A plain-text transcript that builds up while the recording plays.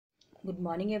Good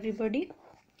morning, everybody.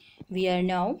 We are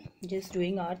now just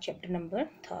doing our chapter number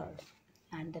 3rd,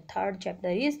 and the third chapter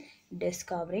is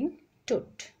Discovering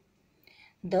Tut.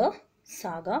 The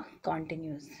saga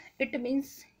continues. It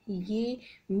means ये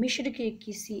मिस्र के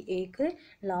किसी एक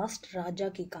last राजा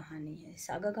की कहानी है।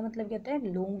 Saga का मतलब क्या होता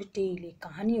है? लॉन्ग टेल, एक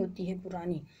कहानी होती है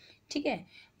पुरानी। ठीक है,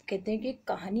 कहते हैं कि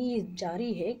कहानी ये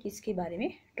जारी है किसके बारे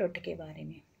में? टुट के बारे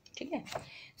में। ठीक है,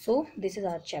 so this is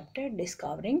our chapter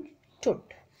discovering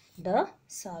टुट the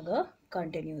saga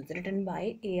continues, written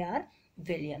by A.R.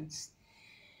 Williams.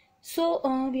 So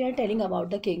we are telling about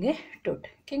the King Tut.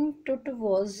 King Tut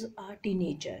was a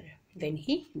teenager when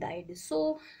he died. So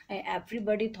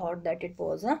everybody thought that it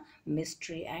was a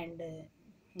mystery, and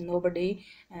nobody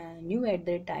knew at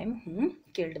that time who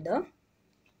killed the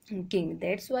king.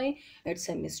 That's why it's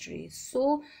a mystery.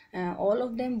 So all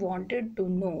of them wanted to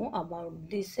know about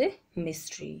this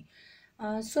mystery.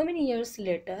 So many years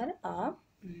later, a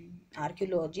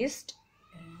archaeologist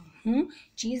who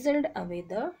chiseled away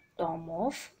the tomb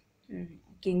of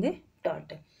King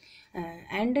Tut.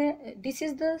 And this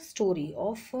is the story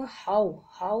of how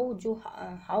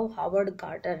Howard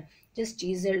Carter just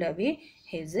chiseled away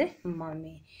his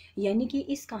mummy. यानी कि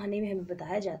इस कहानी में हमें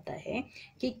बताया जाता है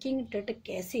कि किंग टट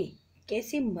कैसे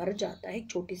कैसे मर जाता है एक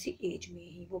छोटी सी एज में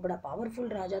ही। वो बड़ा पावरफुल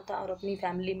राजा था और अपनी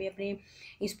फैमिली में, अपने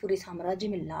इस पूरे साम्राज्य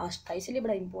में लास्ट था, इसलिए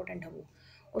बड़ा इंपॉर्टेंट है वो।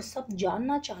 और सब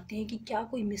जानना चाहते हैं कि क्या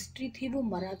कोई मिस्ट्री थी, वो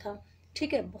मरा था।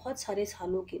 ठीक है, बहुत सारे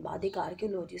सालों के बाद एक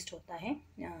आर्कियोलॉजिस्ट होता है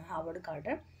हावर्ड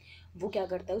कार्टर। वो क्या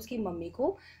करता है, उसकी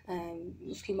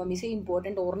मम्मी से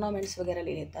इम्पोर्टेंट ऑर्नामेंट्स वगैरह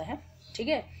ले लेता है। ठीक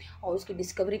है, और उसकी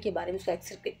डिस्कवरी के बारे में,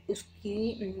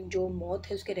 उसकी जो मौत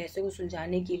है उसके रहस्य को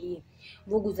सुलझाने के लिए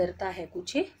वो गुजरता है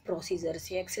कुछ प्रोसीजर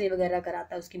से, एक्सरे वगैरह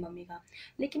कराता है उसकी मम्मी का,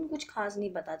 लेकिन कुछ खास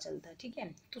नहीं पता चलता। ठीक है,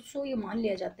 तो सो ये मान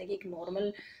लिया जाता है कि एक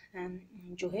नॉर्मल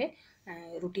जो है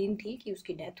रूटीन थी कि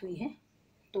उसकी डेथ हुई है।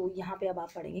 तो यहाँ पे अब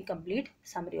आप पढ़ेंगे complete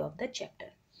summary of the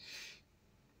chapter.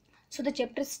 So the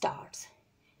chapter starts.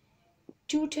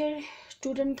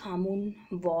 Tutankhamun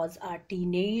was a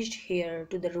teenage heir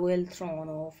to the royal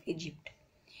throne of Egypt.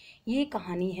 ये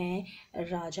कहानी है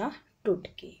राजा टुट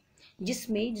की,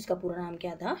 जिसका पूरा नाम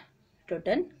क्या था?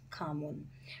 टुटन खामून।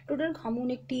 टुटन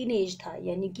खामून एक टीनेज था,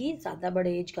 यानी कि ज़्यादा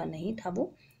बड़े एज का नहीं था।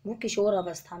 वो किशोर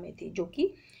अवस्था में थी, जो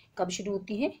कि कब शुरू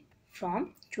होती है? From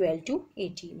 12 to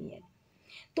 18 year.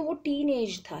 तो वो टीन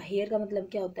एज था। हेयर का मतलब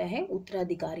क्या होता है?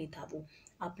 उत्तराधिकारी था वो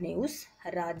अपने उस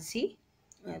राजसी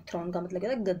थ्रोन का मतलब क्या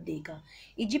था? गद्दी का।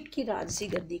 इजिप्ट की राजसी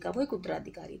गद्दी का वो एक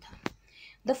उत्तराधिकारी था।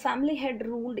 The family had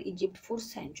ruled Egypt for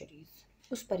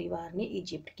centuries. उस परिवार ने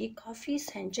इजिप्ट की काफ़ी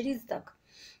सेंचुरीज तक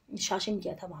शासन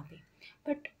किया था वहाँ पे।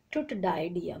 बट टुट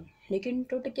डाइड यंग। लेकिन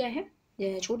टुट क्या है?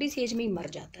 छोटी सी एज में ही मर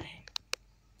जाता है।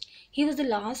 He was the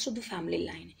last of the family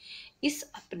line. इस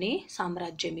अपने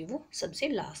साम्राज्य में वो सबसे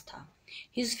लास्ट था।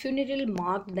 His funeral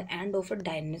mark the end of a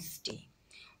dynasty.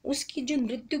 उसकी जो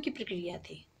मृत्यु की प्रक्रिया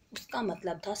थी उसका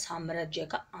मतलब था साम्राज्य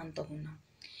का अंत होना।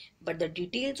 But the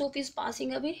details of his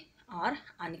passing away are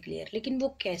unclear. लेकिन वो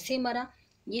कैसे मरा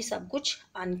ये सब कुछ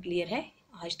अनक्लियर है,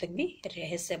 आज तक भी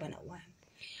रहस्य बना हुआ है।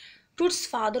 टुट्स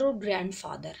फादर और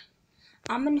ग्रैंडफादर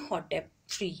अमनहॉटेप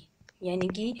III, यानी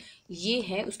कि ये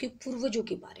है उसके पूर्वजों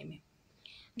के बारे में।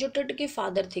 जो टट के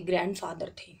फादर थे,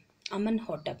 ग्रैंडफादर थे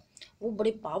अमनहॉटेप, वो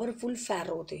बड़े पावरफुल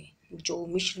फ़ैरो थे। जो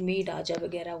मिस्र में राजा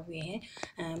वगैरह हुए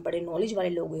हैं, बड़े नॉलेज वाले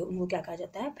लोग हुए, उनको क्या कहा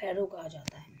जाता है? फ़ैरो कहा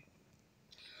जाता है।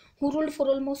 Who ruled for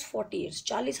almost 40 years.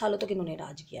 40 सालों तक इन्होंने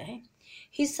राज किया है।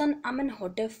 His son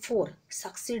अमनहॉटेप IV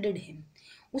succeeded him.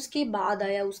 उसके बाद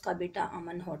आया उसका बेटा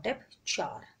अमनहॉटेप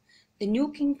IV। The new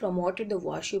king promoted the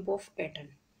worship of Eton.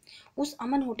 उस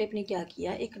अमनहॉटेप ने क्या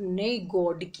किया? एक नए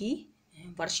गॉड की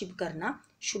वर्शिप करना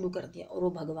शुरू कर दिया, और वो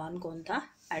भगवान कौन था?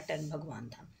 एटन भगवान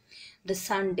था। द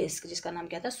सन डिस्क, जिसका नाम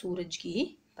क्या था? सूरज की ही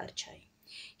परछाई।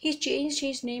 ही change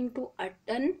his name to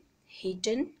अटन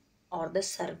Heaton और the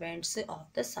servants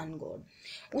of the sun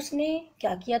god. उसने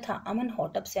क्या किया था?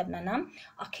 अमनहॉटेप से अपना नाम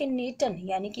अखेनेटन,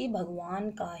 यानी कि भगवान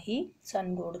का ही,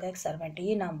 सन गॉड का एक सर्वेंट है,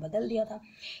 ये नाम बदल दिया था।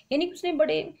 यानी कि उसने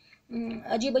बड़े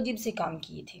अजीब अजीब से काम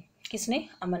किए थे। किसने?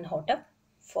 अमनहॉटेप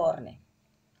IV ने।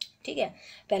 ठीक है,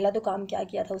 पहला तो काम क्या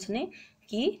किया था उसने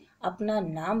कि अपना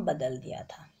नाम बदल दिया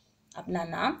था। अपना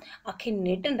नाम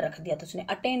अखेनेटन रख दिया था उसने।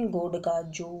 अटेन गॉड का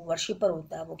जो वर्शिपर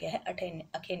होता है वो क्या है?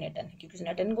 अखेनेटन है, क्योंकि उसने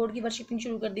अटेन गॉड की वर्शिपिंग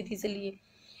शुरू कर दी थी, इसलिए।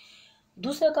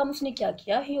 दूसरा काम उसने क्या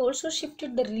किया? He also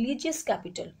shifted the religious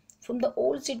capital from the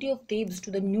old city of थेब्स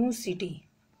to the new city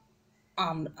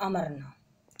अमरना।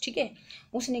 ठीक है,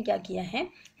 उसने क्या किया है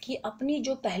कि अपनी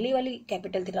जो पहले वाली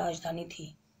कैपिटल थी, राजधानी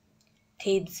थी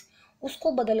थेब्स,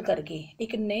 उसको बदल करके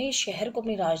एक नए शहर को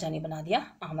अपनी राजधानी बना दिया,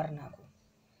 अमरना को।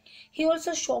 He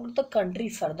also shocked the country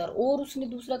further, और उसने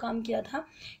दूसरा काम किया था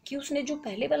कि उसने जो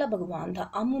पहले वाला भगवान था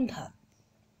अमुन था,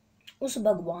 उस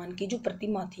भगवान की जो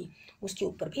प्रतिमा थी उसके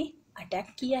ऊपर भी अटैक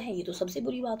किया है। ये तो सबसे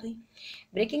बुरी बात हुई।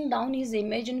 Breaking down his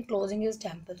image and closing his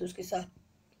temple, उसके साथ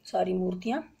सारी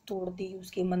मूर्तियां तोड़ दी,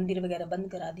 उसके मंदिर वगैरह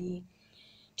बंद करा दिए।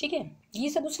 ठीक है, ये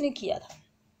सब उसने किया था।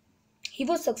 He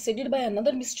was succeeded by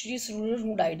another mysterious ruler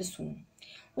who died सून,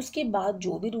 उसके बाद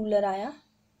जो भी रूलर आया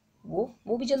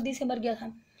वो भी जल्दी से मर गया था।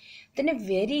 Then a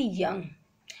very young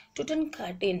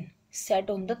टुटनखामेन sat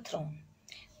on the throne,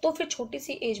 तो फिर छोटी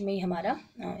सी एज में ही हमारा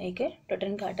एक है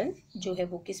टुटनखामेन जो है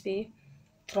वो किस पे,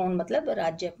 थ्रोन मतलब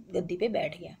राज्य गद्दी पे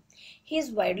बैठ गया। He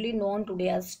is widely known today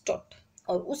as टुट,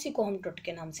 और उसी को हम टुट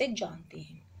के नाम से जानते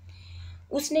हैं।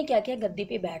 उसने क्या किया, गद्दी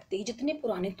पे बैठते ही जितने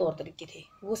पुराने तौर तरीके थे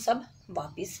वो सब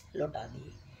वापस लौटा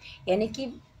दिए। यानी कि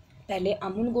पहले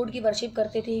अमुन गॉड की वर्शिप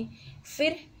करते थे,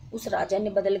 फिर उस राजा ने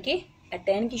बदल के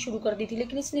अटैन की शुरू कर दी थी,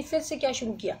 लेकिन इसने फिर से क्या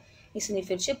शुरू किया, इसने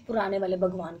फिर से पुराने वाले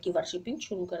भगवान की वर्शिपिंग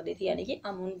शुरू कर दी थी, यानी कि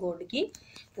अमुन गॉड की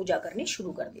पूजा करनी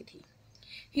शुरू कर दी थी।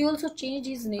 He also change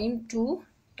his name to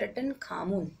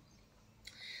टटनखामुन।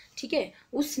 ठीक है,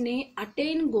 उसने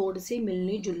अटेन गॉड से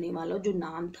मिलने जुलने वाला जो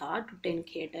नाम था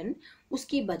टुटेनखेटन,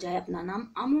 उसकी बजाय अपना नाम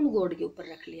अमुन गॉड के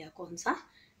ऊपर रख लिया। कौन सा,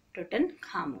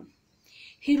 टुटनखामुन।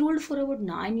 He ruled for about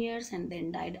 9 years and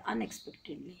then died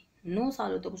unexpectedly, 9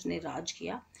 सालों तक उसने राज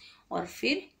किया और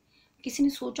फिर किसी ने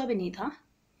सोचा भी नहीं था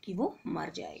कि वो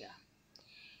मर जाएगा।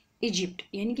 इजिप्ट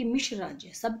यानी कि मिस्र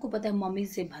राज्य सबको पता है मम्मी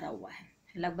से भरा हुआ है,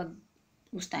 लगभग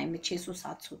उस टाइम में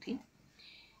 600-700 थी।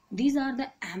 These are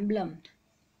the emblem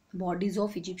bodies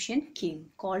of Egyptian king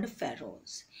called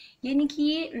Feroz, यानी कि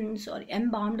ये सॉरी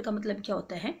एम्बाम्ड का मतलब क्या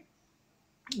होता है,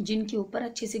 जिनके ऊपर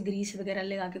अच्छे से ग्रीस वगैरह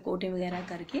लगा के कोटे वगैरह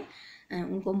करके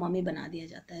उनको मम्मी बना दिया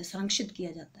जाता है, संरक्षित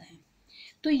किया जाता है।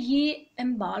 तो ये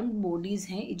एम्बाल्म्ड बॉडीज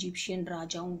हैं इजिप्शियन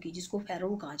राजाओं की, जिसको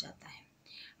फेरो कहा जाता है।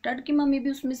 टट की मम्मी भी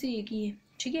उसमें से एक ही है।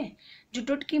 ठीक है, जो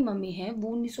टट की मम्मी है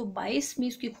वो 1922 में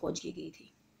उसकी खोज की गई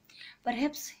थी।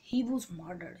 परहैप्स ही वॉज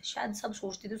मर्डर्ड, शायद सब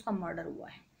सोचते थे उसका मर्डर हुआ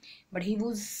है, but he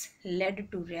was led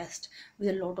to rest with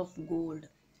a lot of gold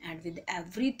and with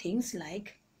every things like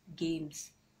games,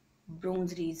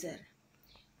 bronze razor,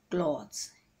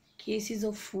 clothes, cases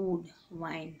of food,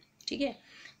 wine. ठीक है,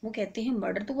 वो कहते हैं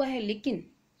मर्डर तो हुआ है, लेकिन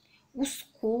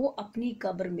उसको अपनी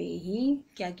कब्र में ही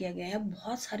क्या किया गया है,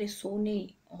 बहुत सारे सोने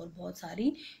और बहुत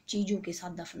सारी चीज़ों के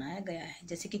साथ दफनाया गया है,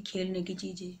 जैसे कि खेलने की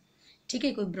चीज़ें। ठीक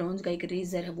है, कोई ब्रॉन्ज का एक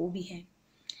रेजर है वो भी है,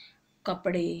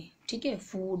 कपड़े, ठीक है,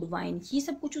 फूड, वाइन, ये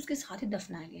सब कुछ उसके साथ ही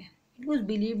दफनाया गया है। It was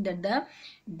believe that the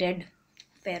dead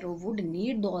ferro would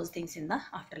need those things in the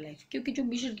after life, क्योंकि जो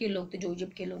मिस्र के लोग थे, जो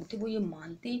इजिप्ट के लोग थे, वो ये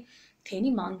मानते थे,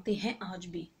 नहीं मानते हैं आज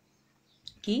भी,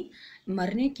 कि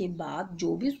मरने के बाद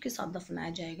जो भी उसके साथ दफनाया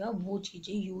जाएगा वो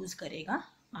चीज़ें यूज़ करेगा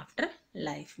आफ्टर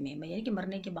लाइफ में, यानी कि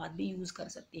मरने के बाद भी यूज़ कर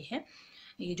सकती है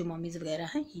ये जो मम्मीज़ वगैरह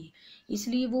हैं ये।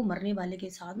 इसलिए वो मरने वाले के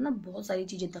साथ ना बहुत सारी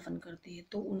चीज़ें दफन करते हैं।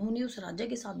 तो उन्होंने उस राजा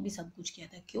के साथ भी सब कुछ किया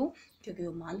था। क्यों? क्योंकि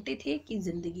वो मानते थे कि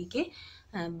ज़िंदगी के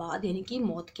बाद यानी कि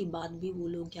मौत के बाद भी वो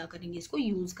लोग क्या करेंगे, इसको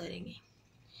यूज़ करेंगे।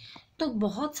 तो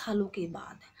बहुत सालों के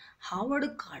बाद Howard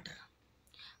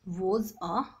quarter was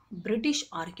a British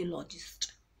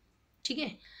archaeologist. ठीक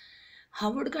है,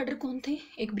 हावर्ड कार्टर कौन थे?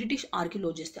 एक ब्रिटिश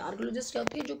आर्कियोलॉजिस्ट थे। आर्कियोलॉजिस्ट क्या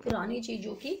होते हैं? जो पुरानी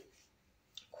चीज़ों की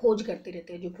खोज करते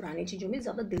रहते हैं, जो पुरानी चीज़ों में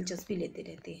ज़्यादा दिलचस्पी लेते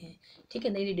रहते हैं। ठीक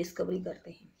है, नई नई डिस्कवरी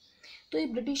करते हैं। तो ये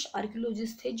ब्रिटिश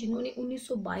आर्कियोलॉजिस्ट थे जिन्होंने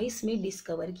 1922 में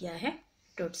डिस्कवर किया है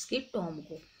टट्स के टॉम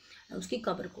को, उसकी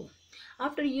कब्र को।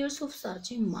 After years of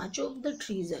searching much of the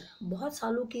treasure, बहुत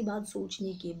सालों के बाद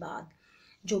सोचने के बाद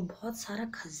जो बहुत सारा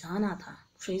खजाना था,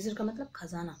 ट्रेजर का मतलब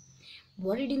खजाना,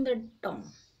 बuried इन द टॉम,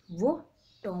 वो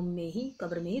टॉम में ही,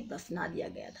 कब्र में ही दफना दिया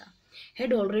गया था।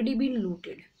 हैड ऑलरेडी बीन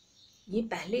लूटेड, ये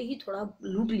पहले ही थोड़ा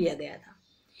लूट लिया गया था।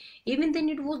 Even then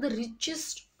it was the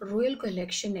richest royal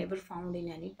collection ever found in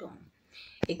any Tom.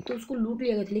 एक तो उसको लूट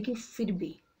लिया गया था, लेकिन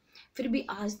फिर भी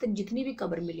आज तक जितनी भी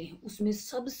कब्र मिले हैं उसमें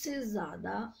सबसे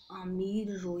ज़्यादा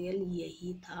अमीर रॉयल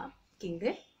यही था, किंग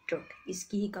टुट।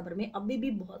 इसकी ही कब्र में अभी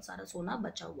भी बहुत सारा सोना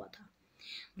बचा हुआ था।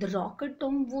 द रॉकेट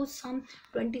टॉम वो सम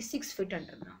 26 फीट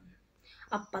अंडरग्राउंड।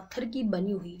 अब पत्थर की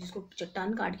बनी हुई, जिसको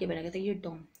चट्टान काट के बनाया गया था, ये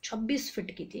टॉम 26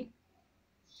 फीट की थी।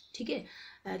 ठीक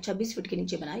है, 26 फीट के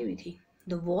नीचे बनाई हुई थी।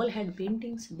 द वॉल हैड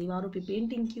पेंटिंग्स, दीवारों पे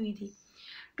पेंटिंग की हुई थी।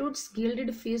 Toots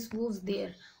gilded face was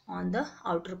there on the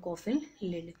outer coffin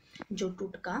lid, जो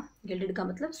टूट का, गिल्डेड का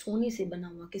मतलब सोने से बना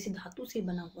हुआ, किसी धातु से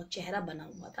बना हुआ चेहरा बना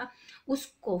हुआ था उस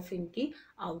कॉफिन की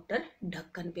आउटर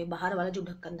ढक्कन पे, बाहर वाला जो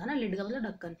ढक्कन था ना, लिड का मतलब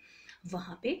ढक्कन,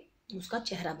 वहां पे उसका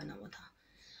चेहरा बना हुआ था।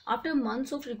 After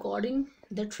months of recording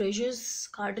the treasures,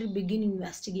 quarter begin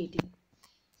investigating.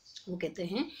 वो कहते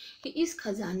हैं कि इस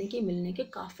खजाने के मिलने के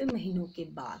काफ़ी महीनों के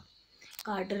बाद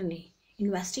कार्टर ने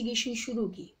इन्वेस्टिगेशन शुरू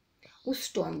की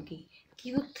उस टॉम की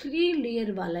कि वो 3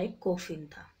 लेयर वाला एक कॉफिन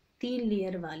था, 3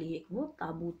 लेयर वाली एक वो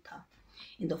ताबूत था।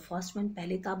 इन द फर्स्ट वन,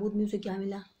 पहले ताबूत में उसे क्या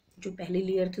मिला, जो पहले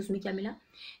लेयर थी उसमें क्या मिला,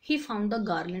 he found the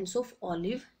garlands of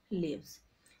olive leaves,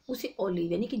 उसे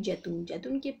ऑलिव यानी कि जैतून,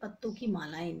 जैतून के पत्तों की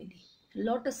मालाएं मिली।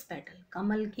 लॉटस पेटल,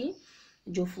 कमल के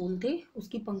जो फूल थे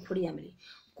उसकी पंखुड़ियां मिली।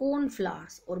 कॉर्न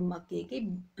फ्लावर्स और मक्के के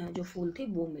जो फूल थे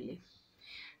वो मिले।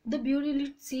 The burial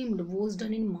it seemed was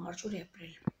done in मार्च और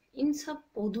अप्रैल। इन सब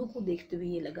पौधों को देखते हुए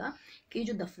ये लगा कि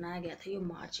जो दफनाया गया था ये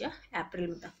मार्च या अप्रैल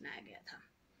में दफनाया गया था।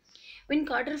 When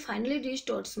quarter finally reach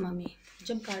thoughts mummy,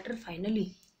 जब कार्टर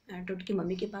फाइनली टॉट की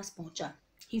मम्मी के पास पहुंचा,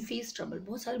 ही फेस ट्रबल,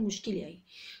 बहुत सारी मुश्किलें आई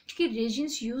क्योंकि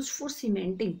resins used for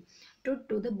cementing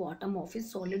to the bottom of his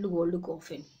solid gold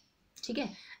coffin, ठीक है,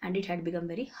 and it had become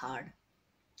very hard.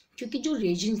 क्योंकि जो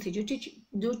रेजिन थे,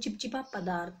 जो चिपचिपा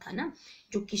पदार्थ था ना,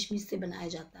 जो किशमिश से बनाया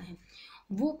जाता है,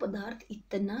 वो पदार्थ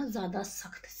इतना ज़्यादा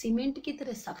सख्त, सीमेंट की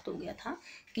तरह सख्त हो गया था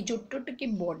कि जो टुट की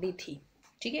बॉडी थी,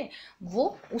 ठीक है,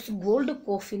 वो उस गोल्ड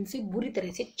कॉफिन से बुरी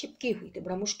तरह से चिपके हुई थी।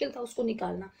 बड़ा मुश्किल था उसको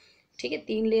निकालना, ठीक है।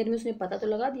 3 लेयर में उसने पता तो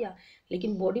लगा दिया,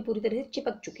 लेकिन बॉडी पूरी तरह से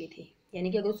चिपक चुकी थी।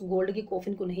 यानी कि अगर उस गोल्ड की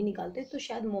कॉफिन को नहीं निकालते तो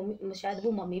शायद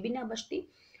वो मम्मी भी ना बचती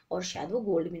और शायद वो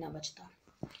गोल्ड भी ना बचता।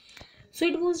 So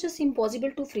it was just impossible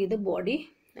to free the body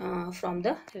from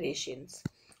the रेशियंस।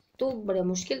 तो बड़ा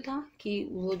मुश्किल था कि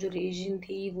वो जो रेजिन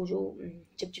थी, वो जो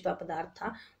चिपचिपा पदार्थ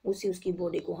था, उससे उसकी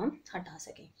बॉडी को हम हटा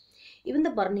सकें। इवन द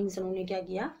बर्निंग सन, उन्होंने क्या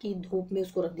किया कि धूप में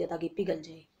उसको रख दिया ताकि पिघल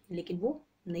जाए, लेकिन वो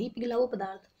नहीं पिघला वो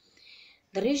पदार्थ।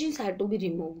 The resins had to be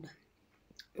removed,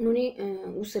 उन्होंने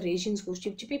उस रेजिन्स को,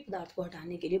 चिपचिपे पदार्थ को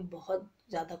हटाने के लिए बहुत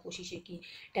ज़्यादा कोशिशें की,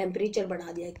 टेम्परेचर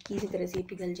बढ़ा दिया कि किसी तरह से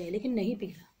पिघल जाए, लेकिन नहीं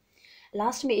पिघला।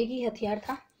 लास्ट में एक ही हथियार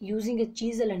था, using A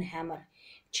chisel and hammer,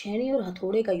 छेनी और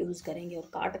हथौड़े का यूज़ करेंगे और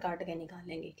काट काट के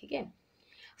निकालेंगे, ठीक है।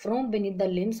 From beneath the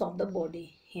limbs of the body,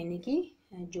 यानी कि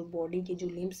जो बॉडी के जो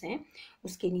लिम्स हैं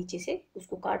उसके नीचे से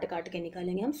उसको काट काट के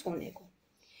निकालेंगे हम सोने को।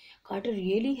 Quarter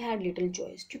really had little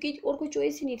choice, क्योंकि और कोई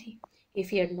चॉइस ही नहीं थी। If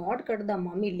he had not cut the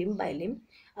mummy limb bye limb,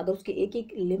 अगर उसके एक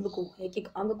एक लिम्ब को, एक एक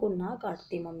अंग को ना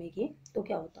काटते मम्मी के, तो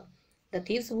क्या होता, the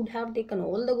thieves would have taken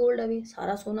all the gold away,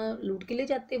 सारा सोना लूट के ले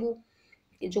जाते वो,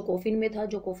 जो कॉफिन में था,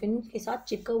 जो कॉफिन के साथ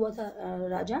चिपका हुआ था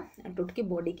राजा टुट की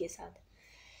बॉडी के साथ।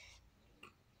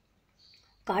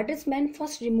 कार्टर्स man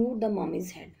first remove the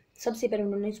mummies head, सबसे पहले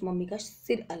उन्होंने उस मम्मी का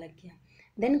सिर अलग किया।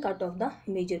 Then cut off the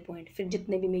major point, फिर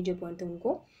जितने भी मेजर पॉइंट थे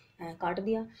उनको काट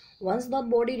दिया। Once the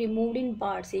body removed in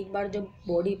parts, एक बार जब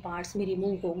बॉडी पार्ट्स में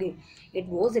रिमूव हो गई, it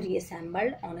was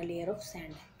reassembled on a layer of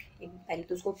sand, पहले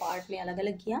तो उसको पार्ट में अलग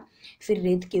अलग किया, फिर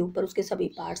रेत के ऊपर उसके सभी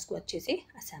पार्ट्स को अच्छे से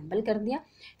असेंबल कर दिया,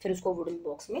 फिर उसको वुडन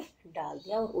बॉक्स में डाल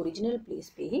दिया और ओरिजिनल प्लेस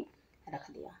पे ही रख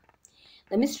दिया।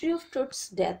 The mystery of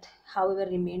truths death however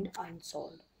remained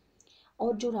unsolved,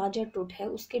 और जो राजा टुट है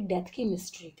उसके डेथ की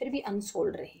मिस्ट्री फिर भी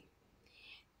अनसोल्ड रही।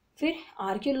 फिर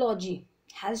archaeology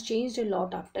has changed a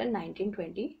lot after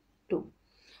 1922,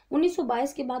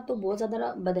 1922 के बाद तो बहुत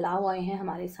ज़्यादा बदलाव आए हैं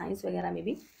हमारे साइंस वगैरह में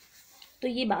भी। तो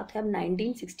ये बात है अब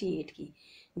 1968 की,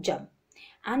 जब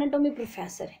एनाटॉमी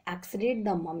प्रोफेसर एक्सरेड द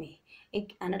ममी, एक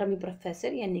एनाटॉमी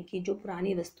प्रोफेसर यानी कि जो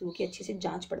पुरानी वस्तुओं की अच्छे से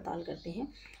जांच पड़ताल करते हैं,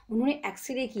 उन्होंने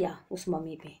एक्सरे किया उस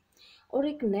ममी पे और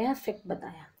एक नया फैक्ट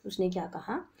बताया। उसने क्या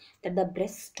कहा, that the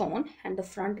breast stone and the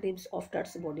front ribs of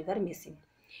टट्स body were missing,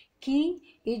 कि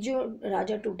ये जो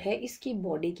राजा टूट है इसकी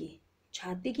बॉडी की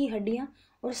छाती की हड्डियां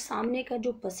और सामने का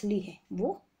जो पसली है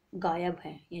वो गायब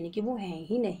है, यानी कि वो है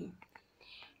ही नहीं।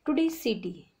 टुडे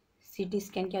सीटी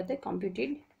स्कैन क्या होता है,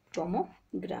 computed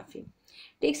tomography,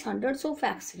 takes hundreds of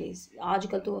X-rays,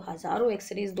 आजकल तो हज़ारों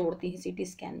एक्सरेज दौड़ती हैं सीटी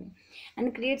स्कैन में,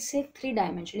 एंड क्रिएट्स ए 3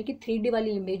 डायमेंशन की 3D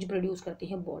वाली इमेज प्रोड्यूस करती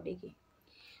है बॉडी की।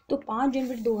 तो 5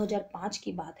 जनवरी 2005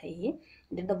 की बात है ये,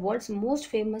 that the world's most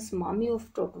famous mummy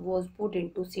of टुट वाज पुट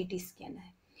इनटू सीटी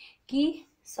स्कैनर, कि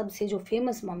सबसे जो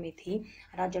फेमस मम्मी थी,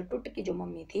 राजा टुट की जो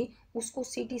मम्मी थी, उसको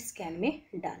सीटी स्कैन में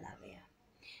डाला गया।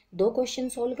 2 क्वेश्चन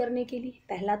सोल्व करने के लिए,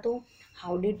 पहला तो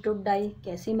हाउ डिड टुट डाई,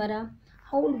 कैसे मरा,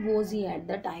 how old was he at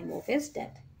the time of his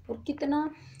death, और कितना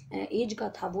एज का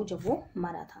था वो जब वो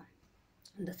मरा था।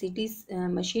 The city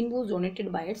machine was donated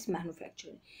bye it's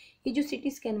manufacturer, ये जो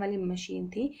सिटी स्कैन वाली मशीन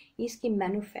थी इसकी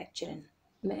मैन्युफैक्चर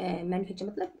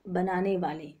मतलब बनाने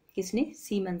वाले किसने,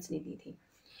 सीमेंस ने दी थी।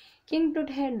 किंग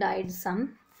टुट had died some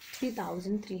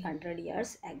 3300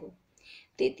 years ago,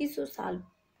 3300 साल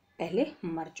पहले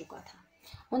मर चुका था।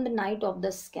 On the night of the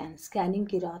scanning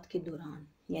की रात के दौरान,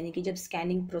 यानी कि जब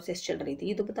स्कैनिंग प्रोसेस चल रही थी,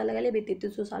 ये तो पता लगा ले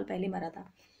 3300 साल पहले मरा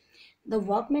था। द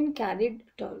वर्कमैन कैरिड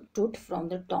टूट from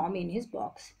the Tom in his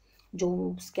box,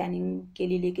 जो स्कैनिंग के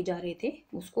लिए लेके जा रहे थे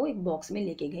उसको एक बॉक्स में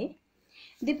लेके गए।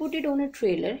 They put it on a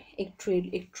trailer,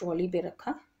 एक ट्रॉली पे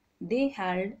रखा, they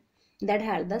had that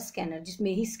had the scanner,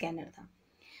 जिसमें ही स्कैनर था।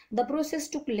 The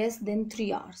process took less than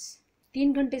 3 hours,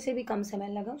 3 घंटे से भी कम समय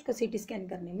लगा उसका सीटी स्कैन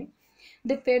करने में।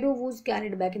 The fado was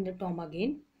carried back in the Tom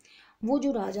again, वो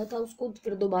जो राजा था उसको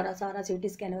फिर दोबारा सारा सीटी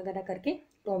स्कैन वगैरह करके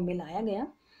टॉम में लाया गया।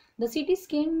 The CT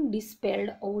scan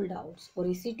डिस्पेल्ड all doubts, और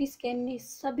इस सीटी स्कैन ने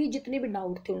सभी जितने भी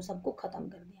डाउट थे उन सबको खत्म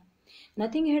कर दिया।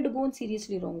 Nothing had gone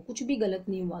seriously wrong, कुछ भी गलत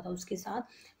नहीं हुआ था उसके साथ।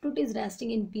 टुट is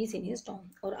resting in peace in his Tom,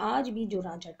 और आज भी जो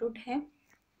राजा टुट है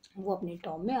वो अपने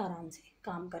टॉम में आराम से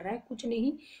काम कर रहा है, कुछ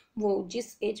नहीं। वो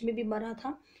जिस एज में भी मरा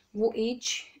था वो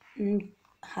एज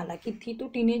हालांकि थी तो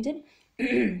टीनेजर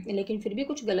लेकिन फिर भी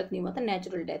कुछ गलत नहीं हुआ था,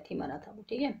 नेचुरल डेथ ही मरा था वो,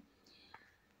 ठीक है।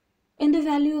 In the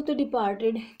valley of the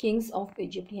departed Kings of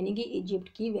Egypt, यानी कि इजिप्ट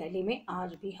की वैली में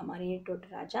आज भी हमारे टुट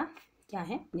राजा क्या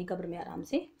है, अपनी कब्र में आराम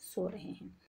से सो रहे हैं।